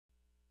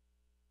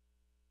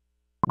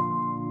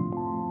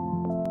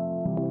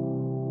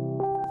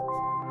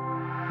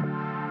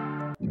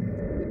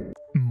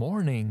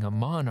mourning a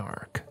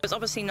monarch. It was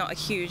obviously not a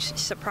huge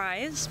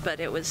surprise,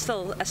 but it was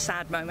still a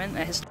sad moment.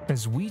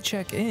 As we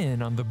check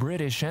in on the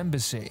British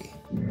Embassy,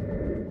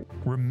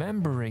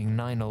 remembering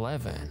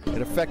 9/11.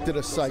 It affected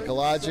us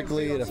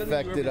psychologically, it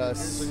affected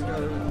us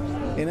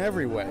in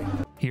every way.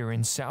 Here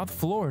in South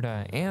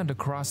Florida and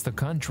across the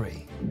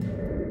country.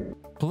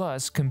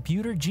 Plus,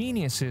 computer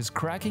geniuses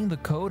cracking the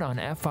code on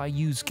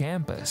FIU's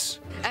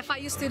campus.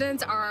 FIU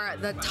students are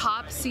the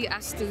top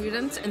CS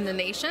students in the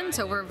nation,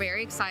 so we're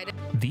very excited.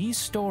 These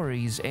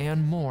stories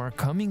and more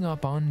coming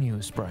up on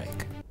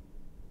Newsbreak.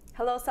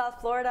 Hello,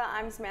 South Florida.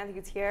 I'm Samantha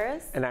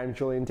Gutierrez. And I'm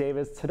Julian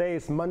Davis. Today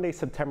is Monday,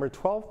 September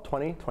 12th,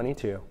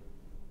 2022.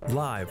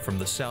 Live from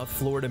the South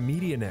Florida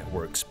Media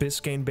Network's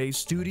Biscayne-based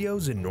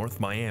studios in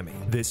North Miami,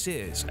 this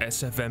is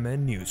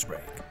SFMN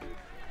Newsbreak.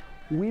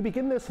 We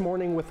begin this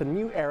morning with a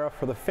new era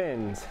for the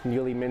Fins.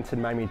 Newly minted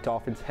Miami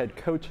Dolphins head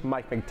coach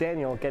Mike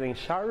McDaniel getting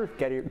showered with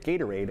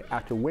Gatorade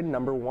after win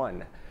number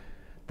 1.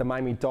 The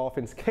Miami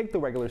Dolphins kicked the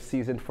regular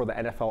season for the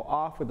NFL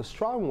off with a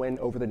strong win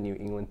over the New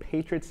England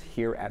Patriots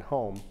here at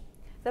home.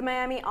 The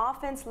Miami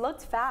offense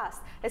looked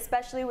fast,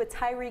 especially with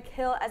Tyreek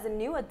Hill as a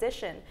new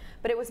addition,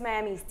 but it was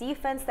Miami's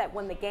defense that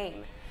won the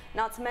game.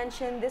 Not to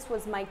mention, this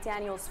was Mike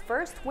Daniels'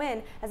 first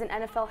win as an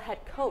NFL head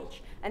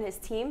coach, and his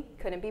team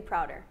couldn't be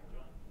prouder.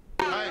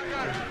 Hi.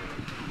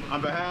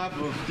 On behalf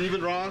of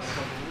Stephen Ross,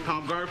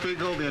 Tom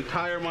Garfinkel, the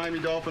entire Miami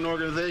Dolphin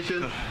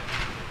organization,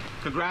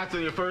 congrats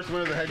on your first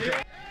win as a head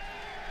coach.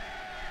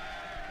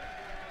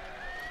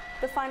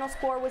 The final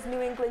score was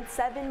New England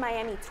 7,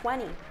 Miami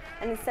 20,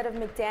 and instead of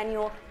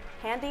McDaniel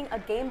handing a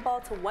game ball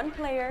to one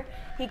player,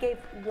 he gave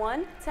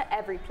one to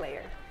every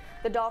player.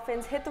 The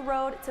Dolphins hit the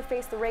road to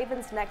face the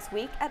Ravens next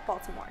week at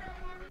Baltimore.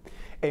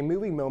 A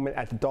moving moment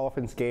at the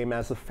Dolphins game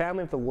as the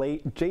family of the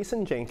late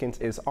Jason Jenkins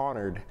is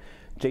honored.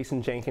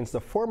 Jason Jenkins, the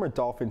former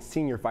Dolphins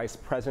senior vice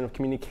president of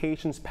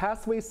communications,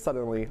 passed away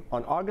suddenly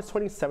on August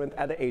 27th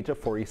at the age of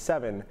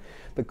 47.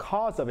 The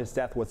cause of his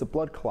death was a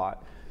blood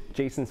clot.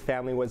 Jason's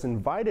family was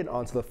invited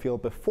onto the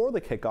field before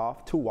the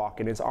kickoff to walk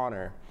in his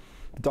honor.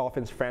 The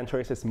Dolphins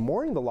franchise is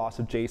mourning the loss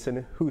of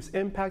Jason, whose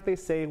impact they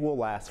say will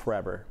last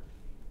forever.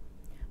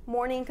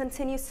 Mourning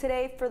continues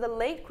today for the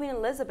late Queen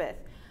Elizabeth.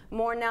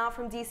 More now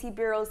from D.C.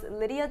 Bureau's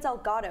Lydia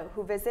Delgado,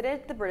 who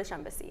visited the British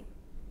Embassy.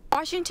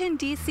 Washington,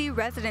 D.C.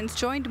 residents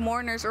joined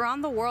mourners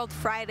around the world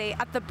Friday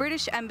at the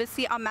British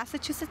Embassy on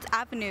Massachusetts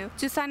Avenue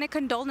to sign a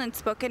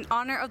condolence book in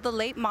honor of the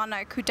late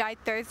monarch who died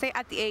Thursday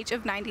at the age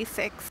of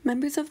 96.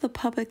 Members of the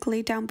public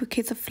laid down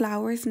bouquets of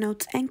flowers,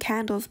 notes, and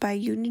candles by a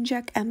Union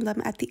Jack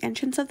emblem at the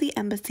entrance of the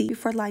embassy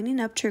before lining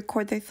up to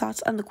record their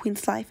thoughts on the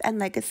Queen's life and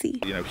legacy.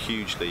 You know,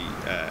 hugely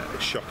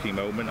shocking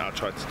moment. I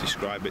tried to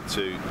describe it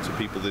to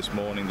people this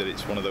morning that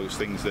it's one of those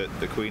things that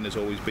the Queen has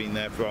always been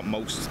there throughout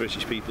most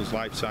British people's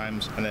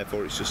lifetimes, and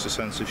therefore it's just a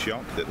sense of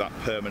shock that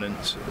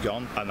permanent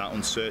gone and that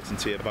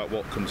uncertainty about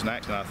what comes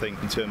next. And I think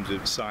in terms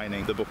of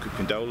signing the Book of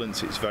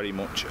Condolence, it's very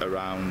much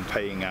around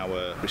paying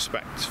our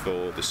respects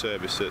for the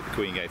service that the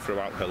Queen gave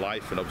throughout her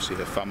life and obviously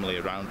her family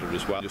around her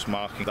as well, just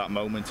marking that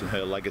moment and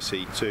her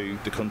legacy to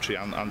the country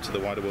and to the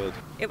wider world.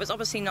 It was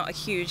obviously not a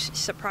huge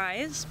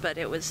surprise, but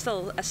it was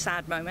still a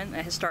sad moment,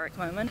 a historic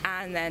moment.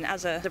 And then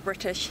as a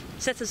British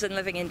citizen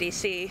living in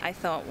DC, I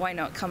thought, why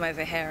not come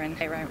over here and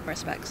pay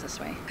respects this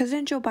way?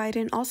 President Joe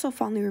Biden also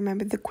fondly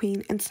remembered the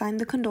Queen and signed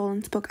the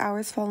condolence book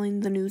hours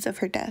following the news of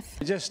her death.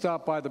 I just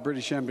stopped by the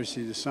British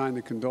Embassy to sign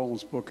the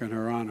condolence book in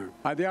her honor.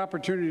 I had the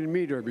opportunity to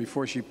meet her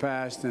before she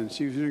passed, and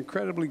she was an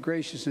incredibly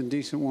gracious and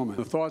decent woman.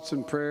 The thoughts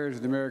and prayers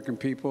of the American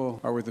people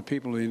are with the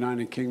people of the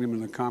United Kingdom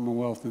and the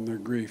Commonwealth in their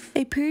grief.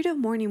 A period of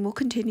mourning will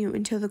continue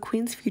until the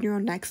Queen's funeral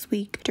next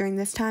week. During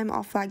this time,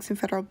 all flags in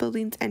federal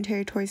buildings and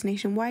territories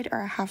nationwide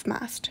are at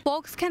half-mast.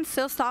 Folks can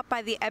still stop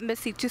by the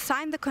embassy to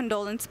sign the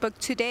condolence book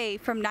today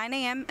from 9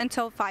 a.m.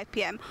 until 5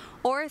 p.m.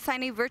 or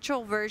sign a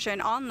virtual version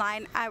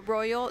online at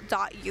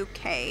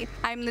royal.uk.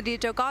 I'm Lydia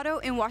Delgado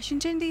in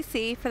Washington,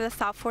 D.C. for the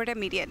South Florida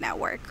Media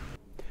Network.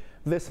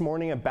 This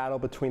morning, a battle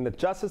between the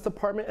Justice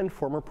Department and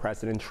former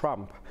President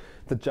Trump.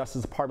 The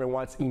Justice Department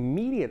wants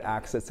immediate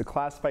access to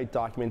classified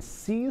documents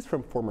seized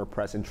from former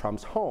President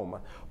Trump's home,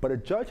 but a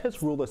judge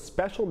has ruled a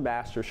special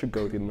master should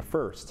go to them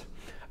first.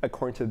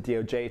 According to the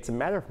DOJ, it's a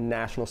matter of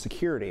national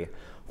security.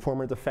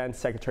 Former Defense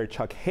Secretary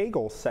Chuck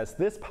Hagel says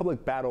this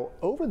public battle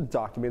over the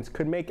documents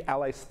could make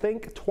allies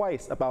think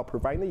twice about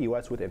providing the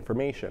U.S. with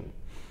information.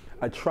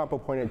 A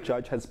Trump-appointed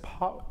judge has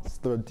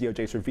paused the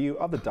DOJ's review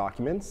of the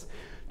documents.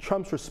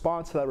 Trump's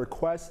response to that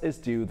request is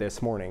due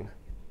this morning.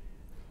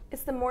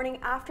 It's the morning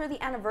after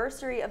the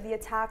anniversary of the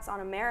attacks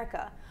on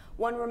America.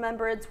 One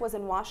remembrance was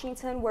in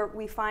Washington, where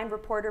we find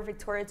reporter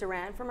Victoria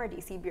Duran from our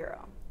D.C.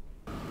 Bureau.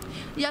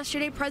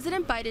 Yesterday,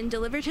 President Biden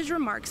delivered his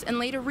remarks and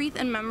laid a wreath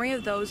in memory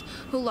of those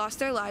who lost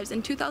their lives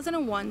in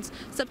 2001's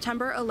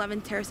September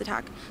 11th terrorist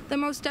attack, the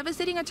most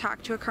devastating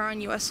attack to occur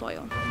on U.S.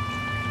 soil.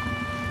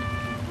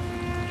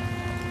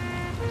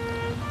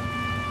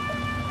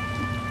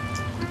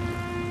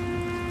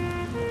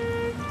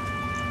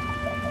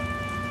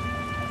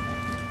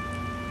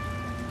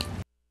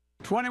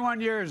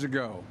 "21 years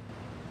ago,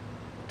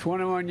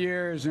 21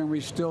 years and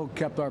we still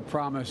kept our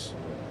promise.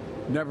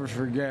 Never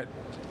forget.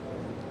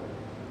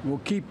 We'll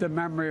keep the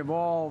memory of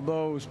all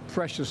those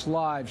precious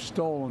lives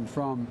stolen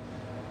from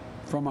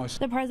us.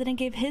 The president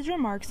gave his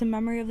remarks in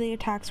memory of the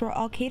attacks where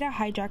al-Qaeda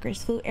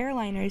hijackers flew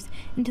airliners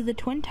into the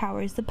Twin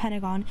Towers, the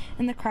Pentagon,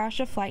 and the crash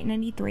of Flight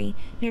 93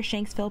 near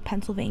Shanksville,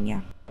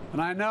 Pennsylvania.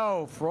 And I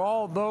know for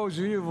all those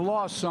of you who've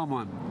lost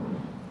someone,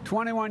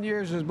 21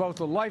 years is both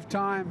a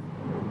lifetime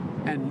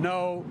and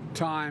no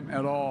time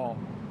at all.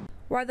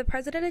 While the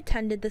president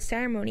attended the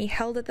ceremony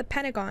held at the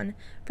Pentagon,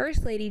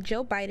 First Lady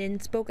Jill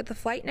Biden spoke at the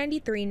Flight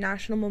 93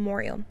 National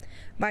Memorial.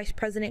 Vice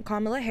President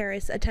Kamala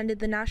Harris attended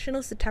the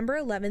National September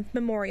 11th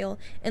Memorial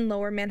in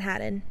Lower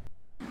Manhattan.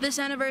 This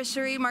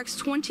anniversary marks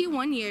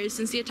 21 years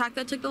since the attack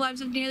that took the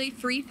lives of nearly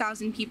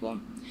 3,000 people.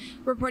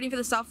 Reporting for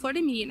the South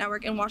Florida Media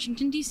Network in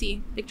Washington,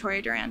 D.C.,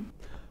 Victoria Duran.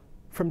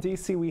 From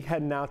D.C., we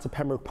head now to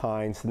Pembroke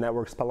Pines. The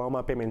network's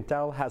Paloma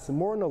Pimentel has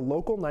more on a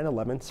local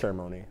 9/11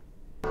 ceremony.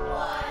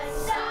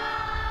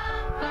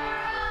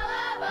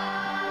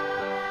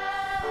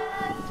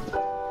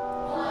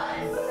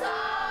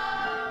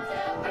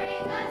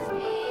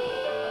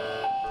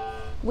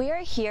 We are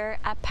here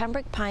at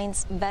Pembroke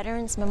Pines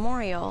Veterans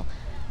Memorial,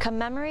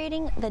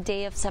 commemorating the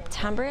day of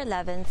September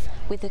 11th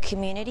with the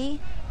community,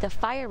 the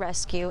fire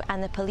rescue,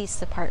 and the police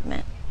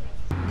department.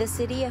 The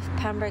city of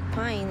Pembroke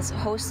Pines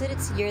hosted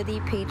its yearly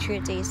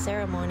Patriot Day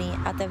ceremony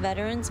at the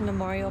Veterans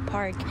Memorial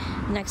Park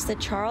next to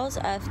Charles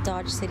F.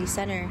 Dodge City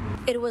Center.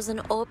 It was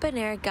an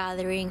open-air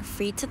gathering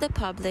free to the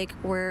public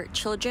where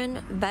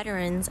children,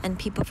 veterans, and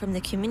people from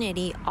the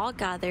community all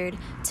gathered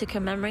to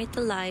commemorate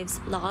the lives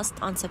lost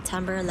on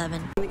September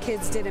 11. The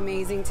kids did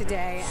amazing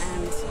today,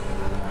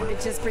 and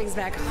it just brings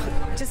back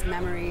just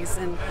memories,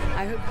 and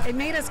I hope it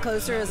made us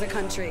closer as a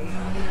country.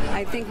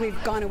 I think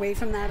we've gone away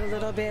from that a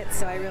little bit,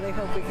 so I really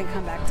hope we can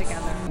come back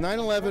together.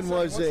 9/11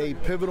 was a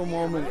pivotal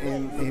moment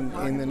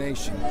in the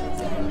nation.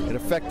 It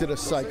affected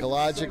us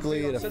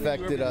psychologically, it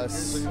affected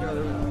us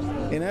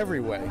in every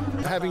way.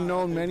 Having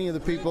known many of the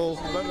people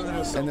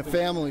and the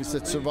families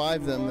that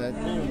survived them, that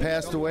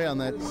passed away on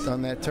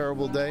that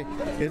terrible day,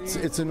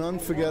 it's an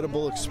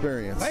unforgettable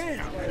experience.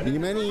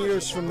 Many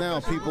years from now,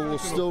 people will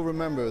still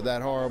remember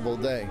that horrible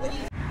day.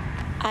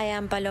 I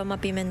am Paloma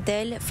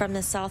Pimentel from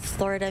the South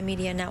Florida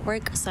Media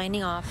Network,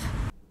 signing off.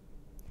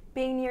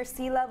 Being near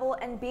sea level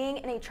and being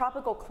in a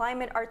tropical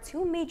climate are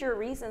two major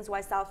reasons why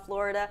South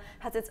Florida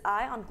has its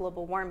eye on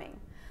global warming.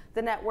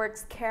 The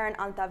network's Karen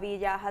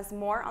Altavilla has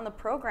more on the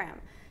program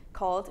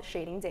called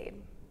Shading Dade.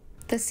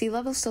 The Sea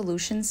Level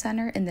Solutions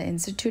Center in the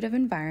Institute of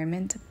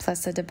Environment,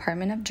 plus the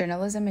Department of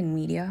Journalism and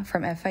Media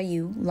from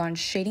FIU,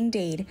 launched Shading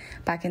Dade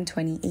back in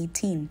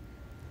 2018.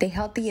 They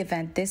held the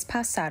event this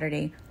past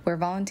Saturday, where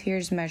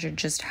volunteers measured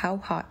just how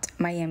hot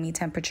Miami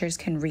temperatures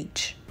can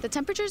reach. The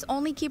temperatures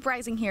only keep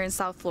rising here in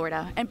South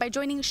Florida, and by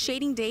joining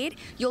Shading Dade,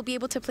 you'll be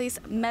able to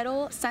place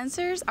metal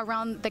sensors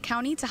around the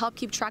county to help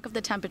keep track of the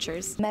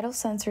temperatures. Metal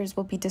sensors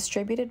will be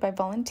distributed by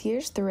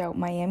volunteers throughout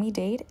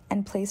Miami-Dade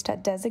and placed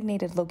at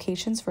designated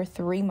locations for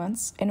 3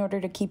 months in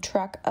order to keep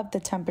track of the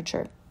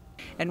temperature.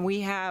 And we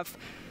have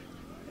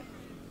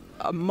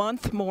a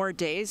month more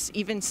days,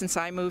 even since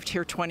I moved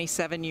here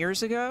 27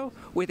 years ago,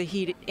 with a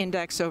heat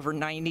index over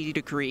 90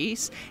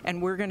 degrees,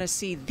 and we're going to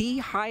see the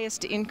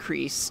highest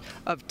increase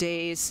of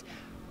days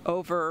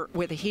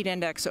with a heat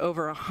index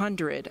over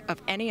 100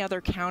 of any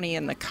other county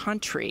in the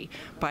country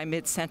by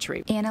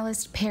mid-century.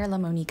 Analyst Perla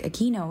Monique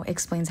Aquino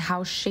explains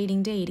how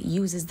Shading Dade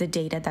uses the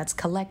data that's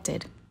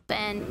collected.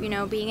 And,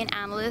 being an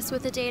analyst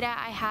with the data,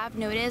 I have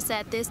noticed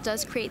that this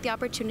does create the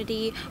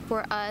opportunity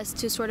for us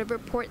to sort of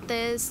report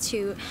this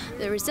to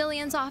the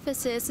resilience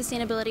offices,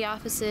 sustainability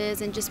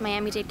offices, and just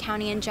Miami-Dade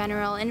County in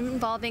general, and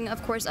involving,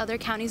 of course, other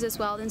counties as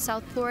well in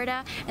South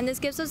Florida. And this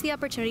gives us the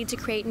opportunity to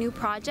create new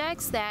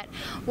projects that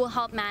will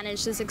help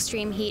manage this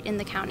extreme heat in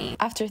the county.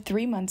 After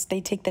 3 months,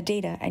 they take the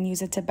data and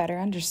use it to better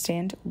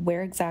understand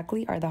where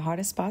exactly are the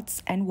hottest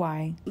spots and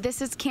why.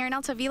 This is Karen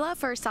Altavilla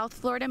for South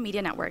Florida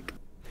Media Network.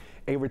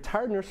 A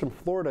retired nurse from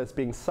Florida is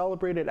being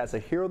celebrated as a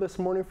hero this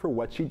morning for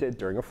what she did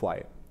during a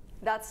flight.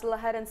 That's still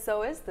ahead, and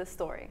so is this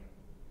story.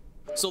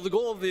 So the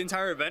goal of the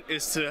entire event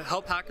is to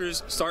help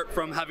hackers start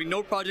from having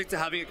no project to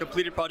having a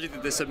completed project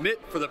that they submit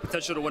for the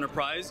potential to win a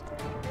prize.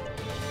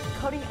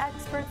 Coding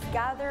experts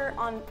gather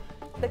on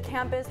the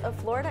campus of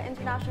Florida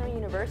International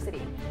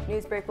University.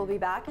 Newsbreak will be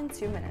back in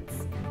 2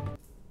 minutes.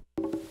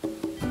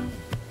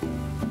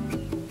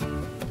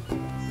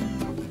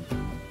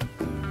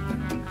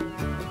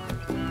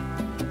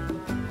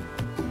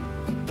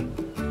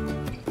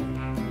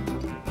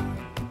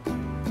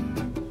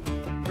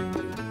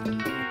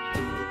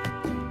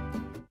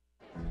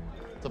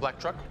 Black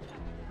truck.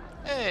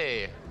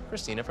 Hey,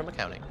 Christina from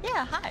accounting.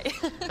 Yeah, hi.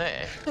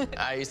 Hey,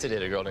 I used to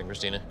date a girl named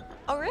Christina.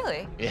 Oh,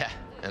 really? Yeah,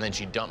 and then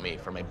she dumped me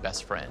for my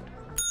best friend.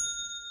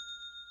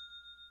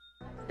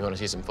 You want to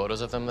see some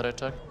photos of them that I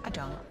took? I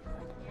don't.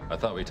 I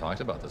thought we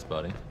talked about this,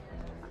 buddy.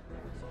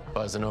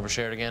 Buzzed and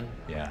overshared again?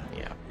 Yeah.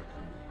 Yeah.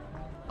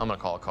 I'm gonna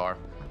call a car.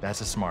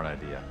 That's a smart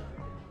idea.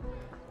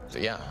 So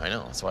yeah, I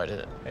know, that's why I did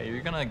it. Hey,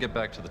 you're gonna get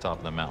back to the top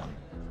of the mountain.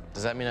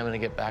 Does that mean I'm going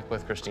to get back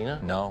with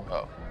Christina? No.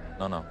 Oh.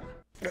 No.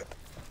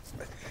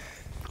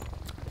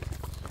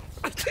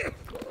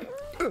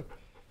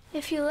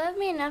 If you love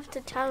me enough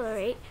to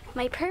tolerate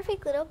my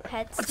perfect little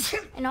pets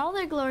and all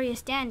their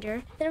glorious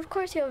dander, then of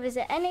course you'll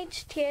visit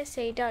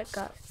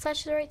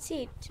nhtsa.gov/the right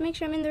seat to make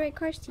sure I'm in the right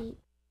car seat.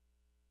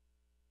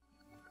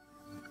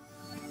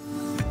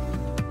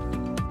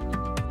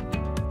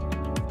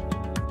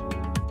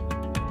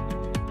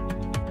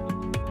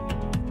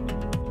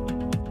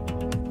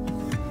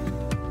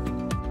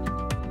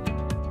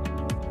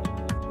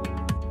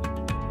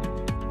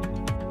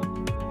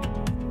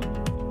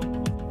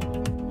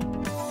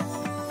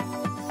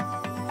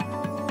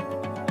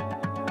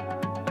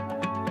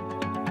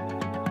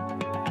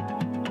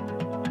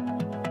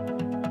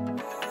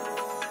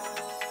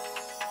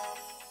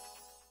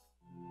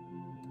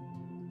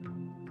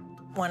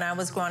 When I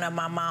was growing up,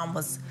 my mom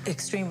was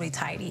extremely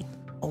tidy.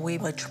 We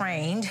were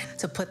trained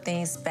to put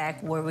things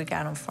back where we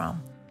got them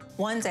from.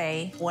 One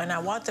day, when I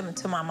walked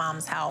into my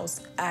mom's house,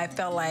 I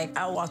felt like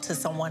I walked to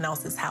someone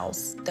else's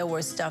house. There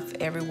was stuff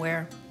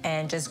everywhere,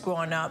 and just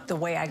growing up the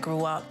way I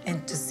grew up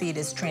and to see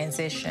this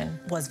transition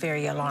was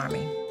very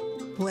alarming.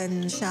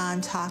 When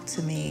Sean talked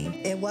to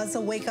me, it was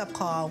a wake-up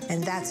call,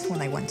 and that's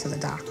when I went to the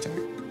doctor.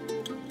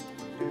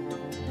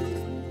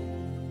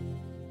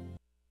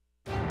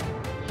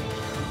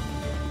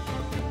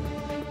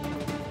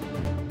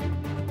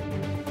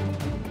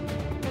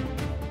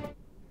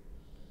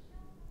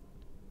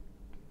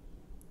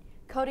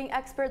 Coding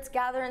experts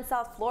gather in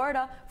South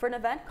Florida for an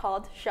event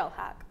called Shell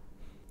Hack.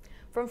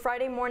 From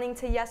Friday morning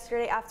to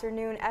yesterday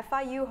afternoon,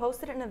 FIU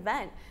hosted an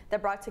event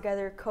that brought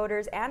together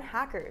coders and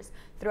hackers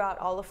throughout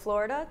all of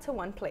Florida to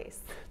one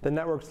place. The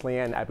network's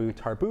Leanne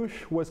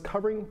Abu-Tarbouche was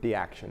covering the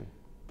action.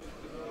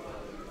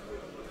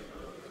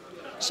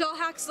 Shell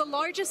Hack's the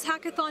largest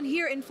hackathon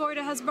here in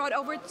Florida has brought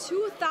over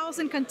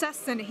 2,000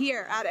 contestants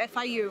here at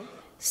FIU.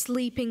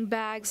 Sleeping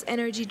bags,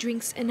 energy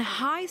drinks, and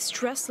high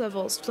stress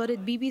levels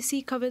flooded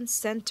BBC Coven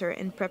Center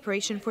in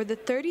preparation for the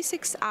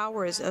 36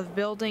 hours of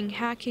building,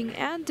 hacking,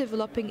 and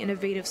developing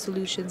innovative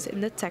solutions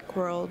in the tech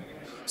world.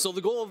 So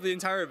the goal of the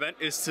entire event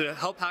is to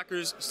help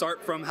hackers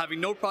start from having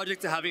no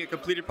project to having a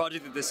completed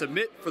project that they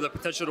submit for the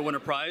potential to win a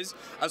prize,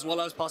 as well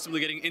as possibly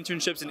getting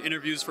internships and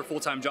interviews for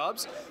full-time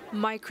jobs.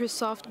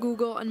 Microsoft,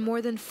 Google, and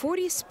more than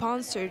 40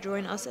 sponsors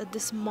join us at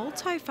this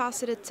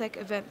multifaceted tech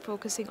event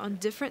focusing on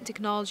different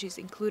technologies,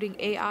 including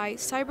AI,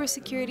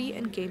 cybersecurity,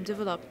 and game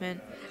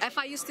development.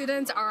 FIU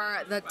students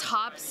are the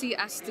top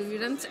CS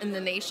students in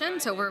the nation,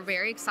 so we're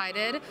very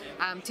excited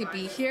to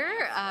be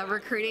here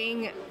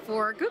recruiting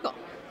for Google.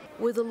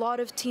 With a lot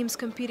of teams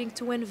competing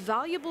to win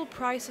valuable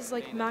prizes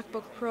like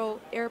MacBook Pro,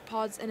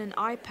 AirPods, and an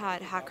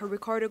iPad, hacker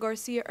Ricardo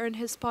Garcia earned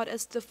his spot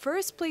as the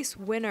first place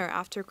winner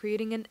after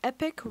creating an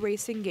epic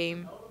racing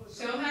game.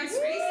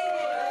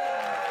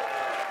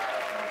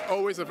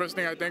 Always the first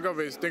thing I think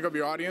of is think of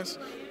your audience,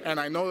 and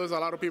I know there's a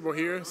lot of people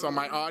here, so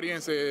my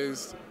audience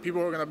is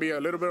people who are going to be a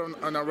little bit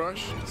on a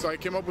rush. So I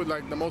came up with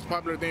like the most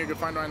popular thing you can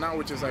find right now,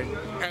 which is like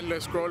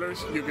endless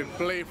scrollers. You can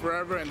play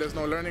forever and there's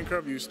no learning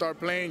curve. You start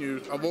playing,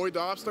 you avoid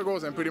the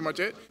obstacles, and pretty much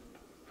it.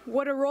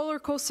 What a roller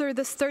coaster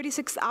this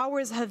 36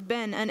 hours have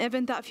been. An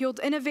event that fueled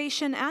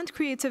innovation and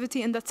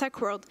creativity in the tech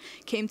world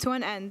came to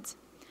an end.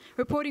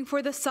 Reporting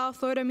for the South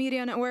Florida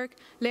Media Network,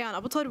 Leanne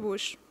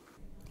Abu-Tarbouche.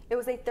 It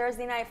was a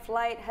Thursday night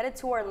flight headed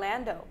to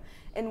Orlando,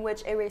 in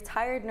which a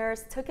retired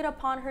nurse took it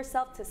upon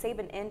herself to save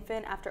an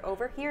infant after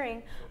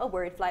overhearing a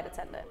worried flight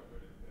attendant.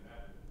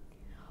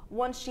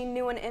 Once she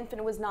knew an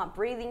infant was not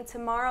breathing,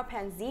 Tamara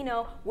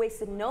Panzino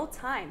wasted no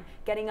time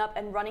getting up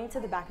and running to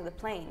the back of the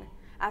plane.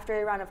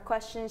 After a round of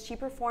questions, she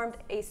performed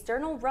a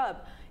sternal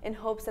rub in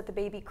hopes that the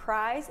baby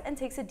cries and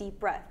takes a deep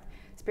breath.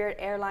 Spirit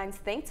Airlines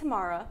thanked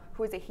Tamara,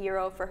 who is a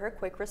hero, for her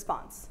quick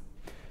response.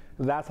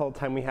 That's all the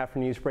time we have for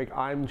Newsbreak.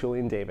 I'm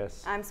Julian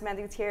Davis. I'm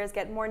Samantha Gutierrez.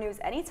 Get more news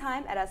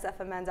anytime at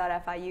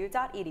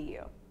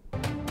sfmn.fiu.edu.